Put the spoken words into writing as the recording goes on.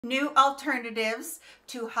New alternatives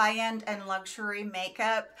to high-end and luxury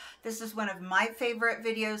makeup. This is one of my favorite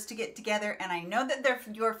videos to get together, and I know that they're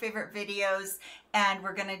your favorite videos, and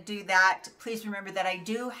we're going to do that. Please remember that I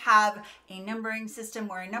do have a numbering system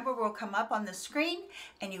where a number will come up on the screen,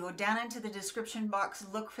 and you go down into the description box,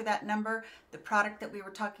 look for that number. The product that we were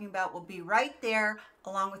talking about will be right there,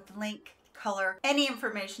 along with the link, color, any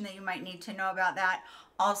information that you might need to know about that.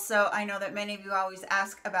 Also, I know that many of you always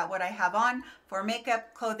ask about what I have on for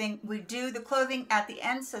makeup, clothing. We do the clothing at the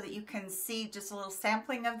end so that you can see just a little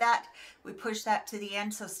sampling of that. We push that to the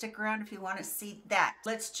end, so stick around if you want to see that.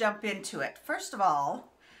 Let's jump into it. First of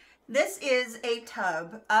all, this is a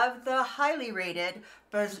tub of the highly rated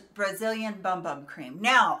Brazilian Bum Bum Cream.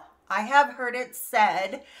 Now, I have heard it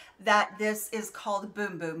said that this is called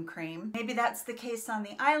Boom Boom Cream. Maybe that's the case on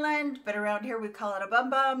the island, but around here we call it a Bum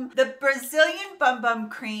Bum. The Brazilian Bum Bum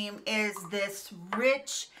Cream is this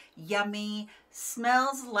rich, yummy,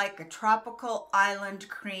 smells like a tropical island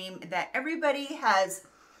cream that everybody has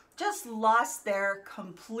just lost their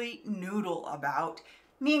complete noodle about,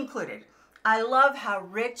 me included. I love how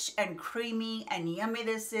rich and creamy and yummy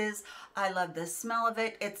this is. I love the smell of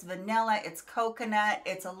it. It's vanilla, it's coconut,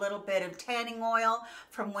 it's a little bit of tanning oil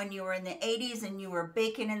from when you were in the 80s and you were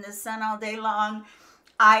baking in the sun all day long.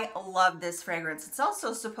 I love this fragrance. It's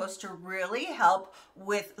also supposed to really help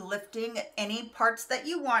with lifting any parts that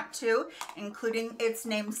you want to, including its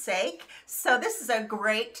namesake. So this is a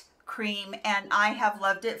great cream, and I have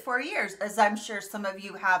loved it for years, as I'm sure some of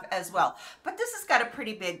you have as well. But this has got a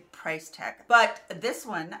pretty big price tag. But this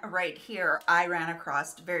one right here I ran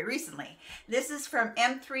across very recently. This is from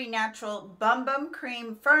M3 Natural Bum Bum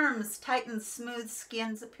Cream, firms, tightens smooth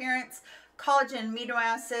skin's appearance, collagen, amino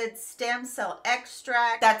acids, stem cell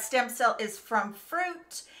extract. That stem cell is from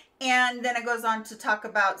fruit. And then it goes on to talk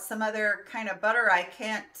about some other kind of butter.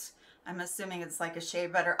 I'm assuming it's like a shea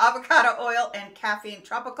butter, avocado oil, and caffeine,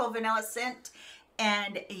 tropical vanilla scent.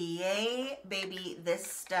 And yay, baby, this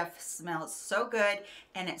stuff smells so good,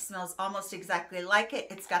 and it smells almost exactly like it.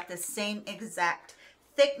 It's got the same exact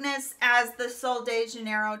thickness as the Sol de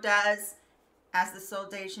Janeiro does.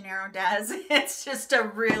 It's just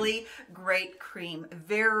a really great cream.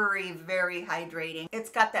 Very, very hydrating. It's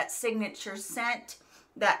got that signature scent,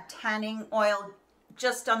 that tanning oil,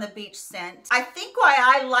 just on the beach scent. I think why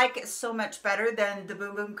I like it so much better than the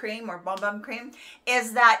Boom Boom Cream or Bum Bum Cream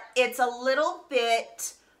is that it's a little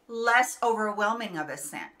bit less overwhelming of a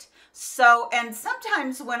scent. So, and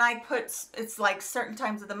sometimes when I put, it's like certain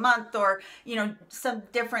times of the month, or, you know, some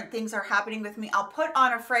different things are happening with me, I'll put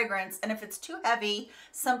on a fragrance, and if it's too heavy,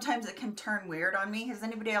 sometimes it can turn weird on me. Has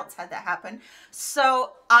anybody else had that happen?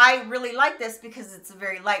 So I really like this because it's a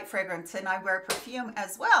very light fragrance, and I wear perfume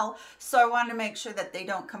as well. So I wanted to make sure that they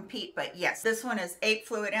don't compete. But yes, this one is 8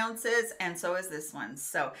 fluid ounces, and so is this one.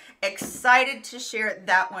 So excited to share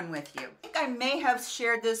that one with you. I think I may have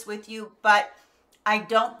shared this with you, but I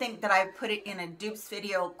don't think that I put it in a dupes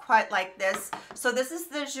video quite like this. So this is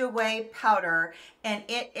the Jouer powder, and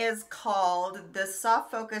it is called the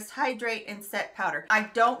Soft Focus Hydrate and Set Powder.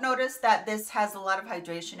 I don't notice that this has a lot of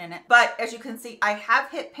hydration in it, but as you can see, I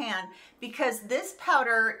have hit pan because this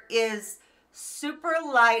powder is super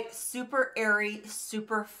light, super airy,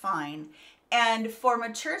 super fine. And for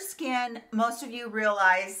mature skin, most of you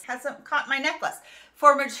realize, hasn't caught my necklace.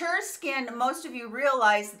 For mature skin, most of you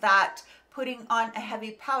realize that putting on a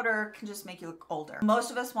heavy powder can just make you look older.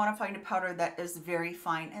 Most of us want to find a powder that is very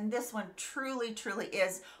fine, and this one truly, truly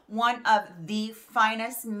is one of the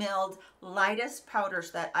finest milled, lightest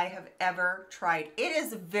powders that I have ever tried. It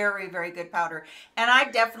is a very, very good powder, and I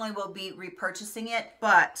definitely will be repurchasing it.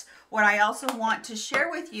 But what I also want to share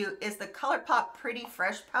with you is the ColourPop Pretty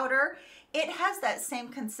Fresh powder. It has that same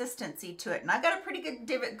consistency to it, and I got a pretty good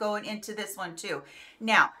divot going into this one too.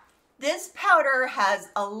 Now, this powder has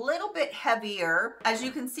a little bit heavier. As you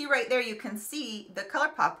can see right there, you can see the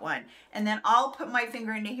ColourPop one. And then I'll put my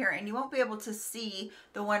finger into here, and you won't be able to see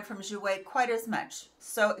the one from Jouer quite as much.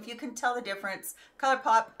 So if you can tell the difference,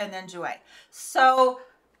 ColourPop and then Jouer. So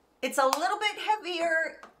it's a little bit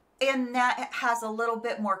heavier in that it has a little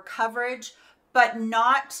bit more coverage, but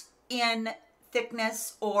not in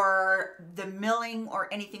thickness or the milling or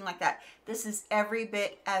anything like that. This is every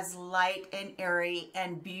bit as light and airy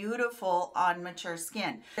and beautiful on mature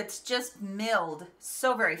skin. It's just milled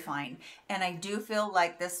so very fine, and I do feel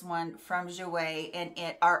like this one from Jouer and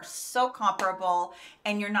it are so comparable,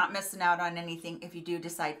 and you're not missing out on anything if you do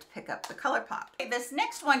decide to pick up the ColourPop. This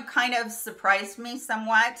next one kind of surprised me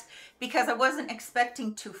somewhat because I wasn't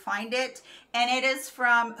expecting to find it, and it is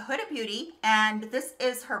from Huda Beauty, and this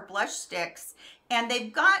is her blush sticks, and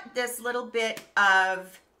they've got this little bit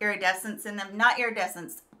of iridescence in them, not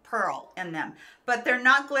iridescence, pearl in them, but they're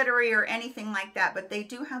not glittery or anything like that, but they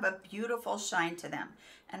do have a beautiful shine to them.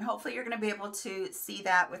 And hopefully you're going to be able to see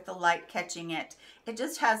that with the light catching it. It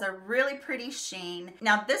just has a really pretty sheen.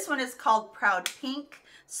 Now this one is called Proud Pink.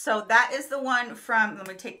 So that is the one from, let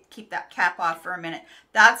me keep that cap off for a minute.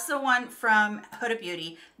 That's the one from Huda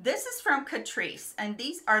Beauty. This is from Catrice, and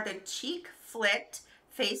these are the Cheek Flit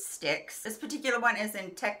face sticks. This particular one is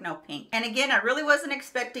in Techno Pink. And again, I really wasn't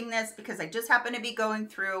expecting this because I just happened to be going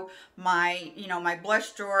through my, my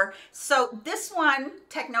blush drawer. So this one,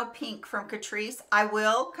 Techno Pink from Catrice, I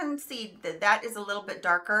will concede that that is a little bit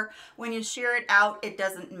darker. When you sheer it out, it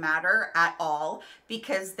doesn't matter at all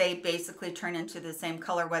because they basically turn into the same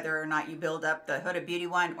color whether or not you build up the Huda Beauty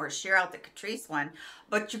one or sheer out the Catrice one.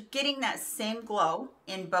 But you're getting that same glow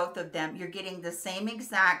in both of them. You're getting the same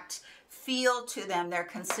exact feel to them. Their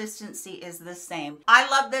consistency is the same. I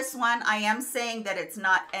love this one. I am saying that it's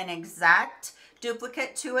not an exact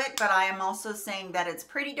duplicate to it, but I am also saying that it's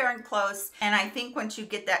pretty darn close. And I think once you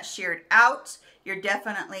get that sheared out, you're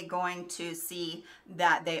definitely going to see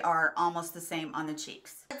that they are almost the same on the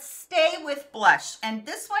cheeks. Let's stay with blush. And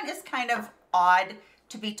this one is kind of odd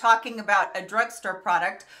to be talking about a drugstore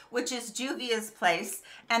product, which is Juvia's Place.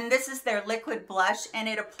 And this is their liquid blush, and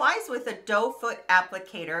it applies with a doe foot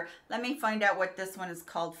applicator. Let me find out what this one is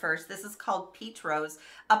called first. This is called Peach Rose.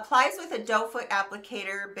 Applies with a doe foot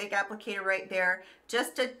applicator, big applicator right there.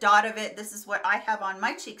 Just a dot of it. This is what I have on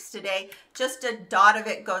my cheeks today. Just a dot of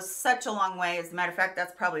it goes such a long way. As a matter of fact,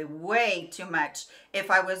 that's probably way too much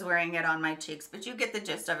if I was wearing it on my cheeks, but you get the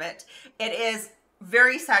gist of it. It is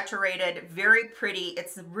very saturated, very pretty.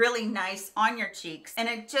 It's really nice on your cheeks, and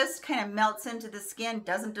it just kind of melts into the skin,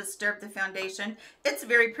 doesn't disturb the foundation. It's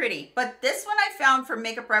very pretty. But this one I found from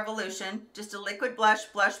Makeup Revolution, just a liquid blush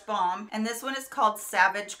balm, and this one is called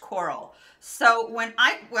Savage Coral. So when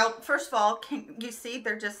well, first of all, can you see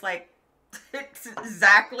they're just like it's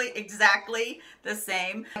exactly the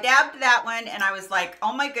same. I dabbed that one and I was like,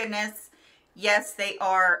 oh my goodness, yes, they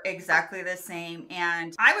are exactly the same,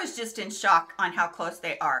 and I was just in shock on how close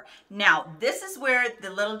they are. Now, this is where the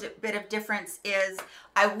little bit of difference is.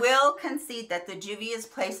 I will concede that the Juvia's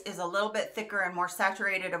Place is a little bit thicker and more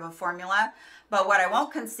saturated of a formula, but what I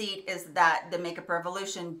won't concede is that the Makeup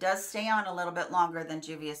Revolution does stay on a little bit longer than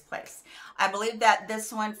Juvia's Place. I believe that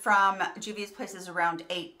this one from Juvia's Place is around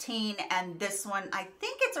 18, and this one, I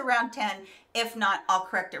think it's around 10. If not, I'll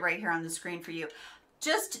correct it right here on the screen for you.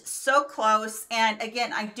 Just so close. And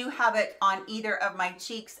again, I do have it on either of my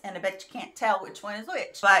cheeks, and I bet you can't tell which one is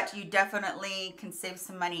which, but you definitely can save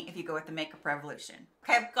some money if you go with the Makeup Revolution.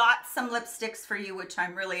 Okay, I've got some lipsticks for you, which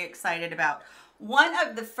I'm really excited about. One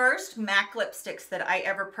of the first MAC lipsticks that I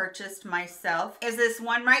ever purchased myself is this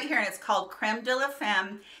one right here, and it's called Creme de la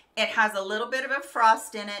Femme. It has a little bit of a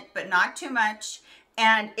frost in it, but not too much.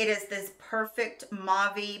 And it is this perfect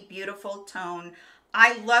mauve-y, beautiful tone.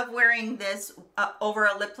 I love wearing this over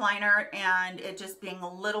a lip liner and it just being a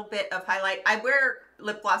little bit of highlight. I wear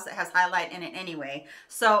lip gloss that has highlight in it anyway,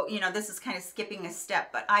 so this is kind of skipping a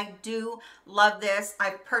step, but I do love this.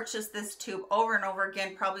 I've purchased this tube over and over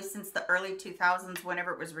again, probably since the early 2000s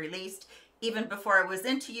whenever it was released, even before I was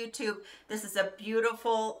into YouTube. This is a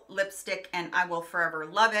beautiful lipstick and I will forever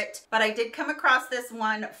love it. But I did come across this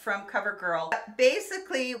one from CoverGirl.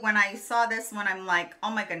 Basically, when I saw this one, I'm like, oh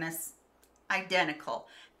my goodness, identical.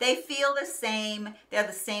 They feel the same. They have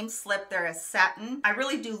the same slip. They're a satin. I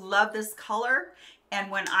really do love this color.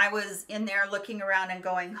 And when I was in there looking around and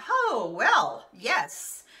going, oh, well,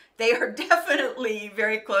 yes, they are definitely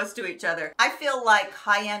very close to each other. I feel like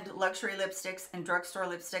high-end luxury lipsticks and drugstore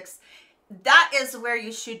lipsticks, that is where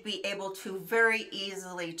you should be able to very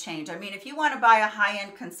easily change. I mean, if you want to buy a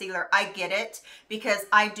high-end concealer, I get it, because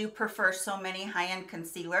I do prefer so many high-end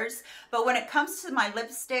concealers. But when it comes to my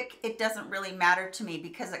lipstick, it doesn't really matter to me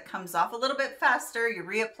because it comes off a little bit faster. You're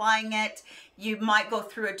reapplying it. You might go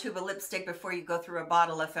through a tube of lipstick before you go through a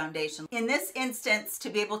bottle of foundation. In this instance, to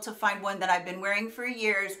be able to find one that I've been wearing for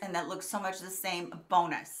years and that looks so much the same,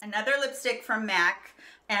 bonus. Another lipstick from MAC.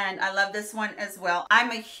 And I love this one as well.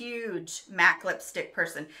 I'm a huge MAC lipstick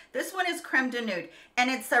person. This one is Creme de Nude, and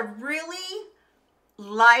it's a really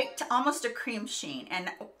light, almost a cream sheen. And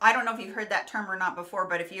I don't know if you've heard that term or not before,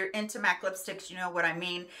 but if you're into MAC lipsticks, you know what I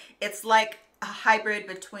mean. It's like a hybrid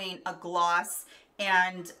between a gloss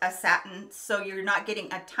and a satin. So you're not getting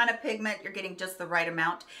a ton of pigment, you're getting just the right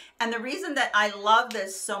amount. And the reason that I love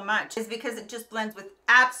this so much is because it just blends with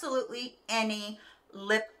absolutely any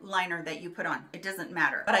lip liner that you put on. It doesn't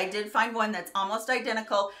matter. But I did find one that's almost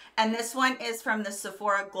identical, and this one is from the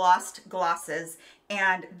Sephora Glossed Glosses,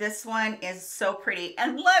 and this one is so pretty.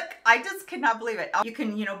 And look, I just cannot believe it. You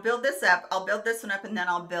can, you know, build this up. I'll build this one up, and then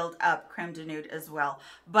I'll build up Creme de Nude as well.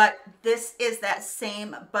 But this is that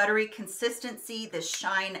same buttery consistency, the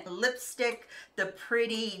shine lipstick, the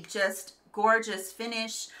pretty, just gorgeous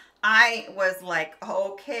finish. I was like,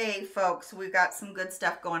 okay, folks, we've got some good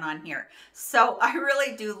stuff going on here. So I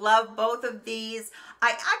really do love both of these.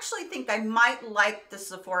 I actually think I might like the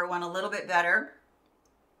Sephora one a little bit better,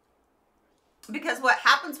 because what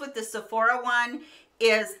happens with the Sephora one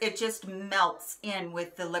is it just melts in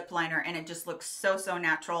with the lip liner, and it just looks so, so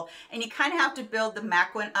natural. And you kind of have to build the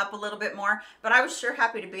MAC one up a little bit more, but I was sure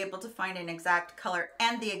happy to be able to find an exact color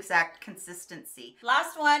and the exact consistency.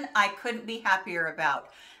 Last one I couldn't be happier about.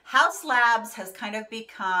 Haud Labs has kind of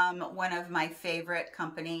become one of my favorite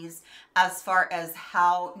companies as far as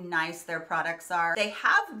how nice their products are. They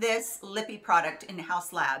have this lippy product in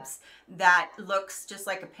Haud Labs that looks just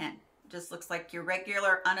like a pen. Just looks like your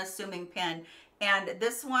regular unassuming pen. And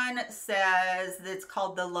this one says it's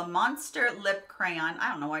called the Le Monster Lip Crayon. I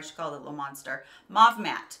don't know why I should call it Le Monster. Mauve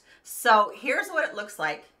Matte. So here's what it looks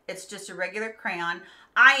like. It's just a regular crayon.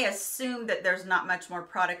 I assume that there's not much more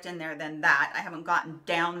product in there than that. I haven't gotten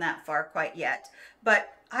down that far quite yet.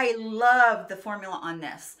 But I love the formula on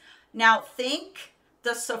this. Now think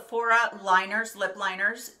the Sephora liners, lip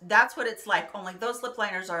liners, that's what it's like, only those lip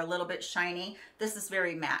liners are a little bit shiny. This is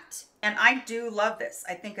very matte. And I do love this.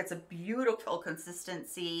 I think it's a beautiful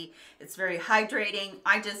consistency. It's very hydrating.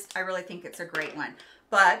 I really think it's a great one.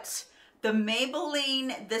 But the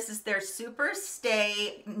Maybelline, this is their Super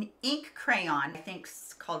Stay Ink Crayon. I think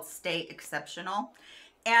it's called Stay Exceptional.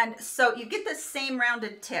 And so you get the same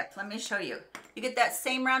rounded tip. Let me show you. You get that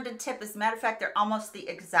same rounded tip. As a matter of fact, they're almost the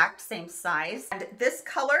exact same size. And this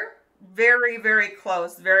color, very, very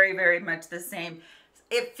close, very, very much the same.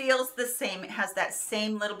 It feels the same. It has that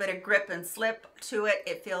same little bit of grip and slip to it.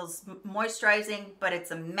 It feels moisturizing, but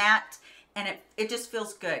it's a matte, and it just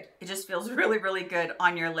feels good. It just feels really, really good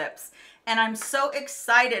on your lips. And I'm so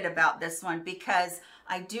excited about this one because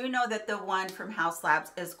I do know that the one from Haud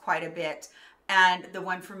Labs is quite a bit, and the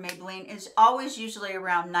one from Maybelline is always usually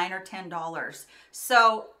around $9 or $10.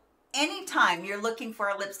 So anytime you're looking for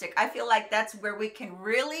a lipstick, I feel like that's where we can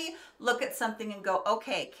really look at something and go,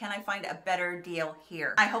 okay, can I find a better deal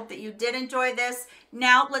here? I hope that you did enjoy this.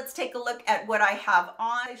 Now let's take a look at what I have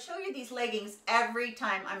on. I show you these leggings every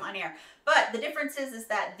time I'm on air, but the difference is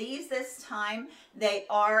that these this time, they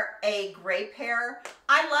are a gray pair.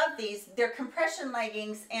 I love these. They're compression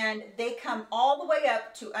leggings, and they come all the way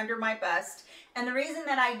up to under my bust. And the reason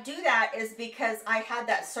that I do that is because I had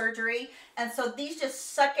that surgery, and so these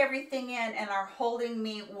just suck everything in and are holding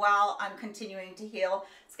me while I'm continuing to heal.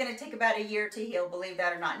 It's going to take about a year to heal, believe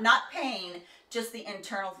that or not. Not pain, just the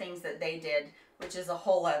internal things that they did, which is a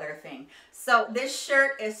whole other thing. So this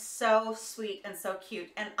shirt is so sweet and so cute,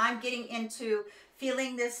 and I'm getting into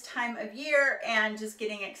feeling this time of year and just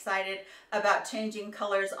getting excited about changing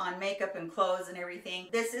colors on makeup and clothes and everything.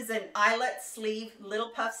 This is an eyelet sleeve, little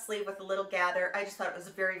puff sleeve with a little gather. I just thought it was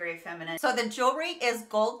very, very feminine. So the jewelry is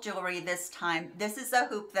gold jewelry this time. This is a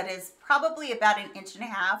hoop that is probably about 1.5 inches,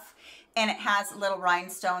 and it has little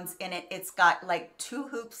rhinestones in it. It's got like 2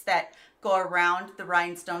 hoops that go around the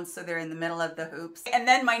rhinestones, so they're in the middle of the hoops. And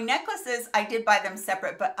then my necklaces, I did buy them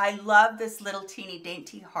separate, but I love this little teeny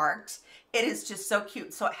dainty heart. It is just so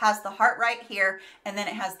cute. So it has the heart right here, and then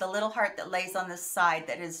it has the little heart that lays on the side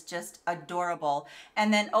that is just adorable.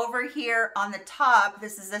 And then over here on the top,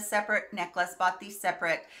 this is a separate necklace, bought these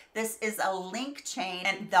separate. This is a link chain,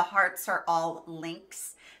 and the hearts are all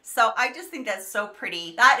links. So I just think that's so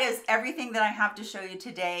pretty. That is everything that I have to show you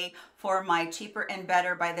today for my cheaper and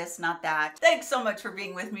better by this, not that. Thanks so much for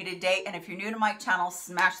being with me today. And if you're new to my channel,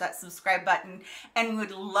 smash that subscribe button, and we would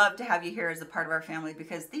love to have you here as a part of our family,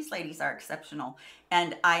 because these ladies are exceptional.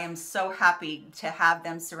 And I am so happy to have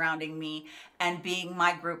them surrounding me and being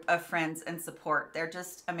my group of friends and support. They're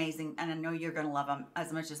just amazing, and I know you're gonna love them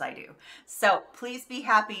as much as I do. So please be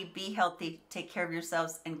happy, be healthy, take care of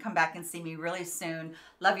yourselves, and come back and see me really soon.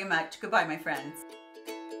 Love you much. Goodbye, my friends.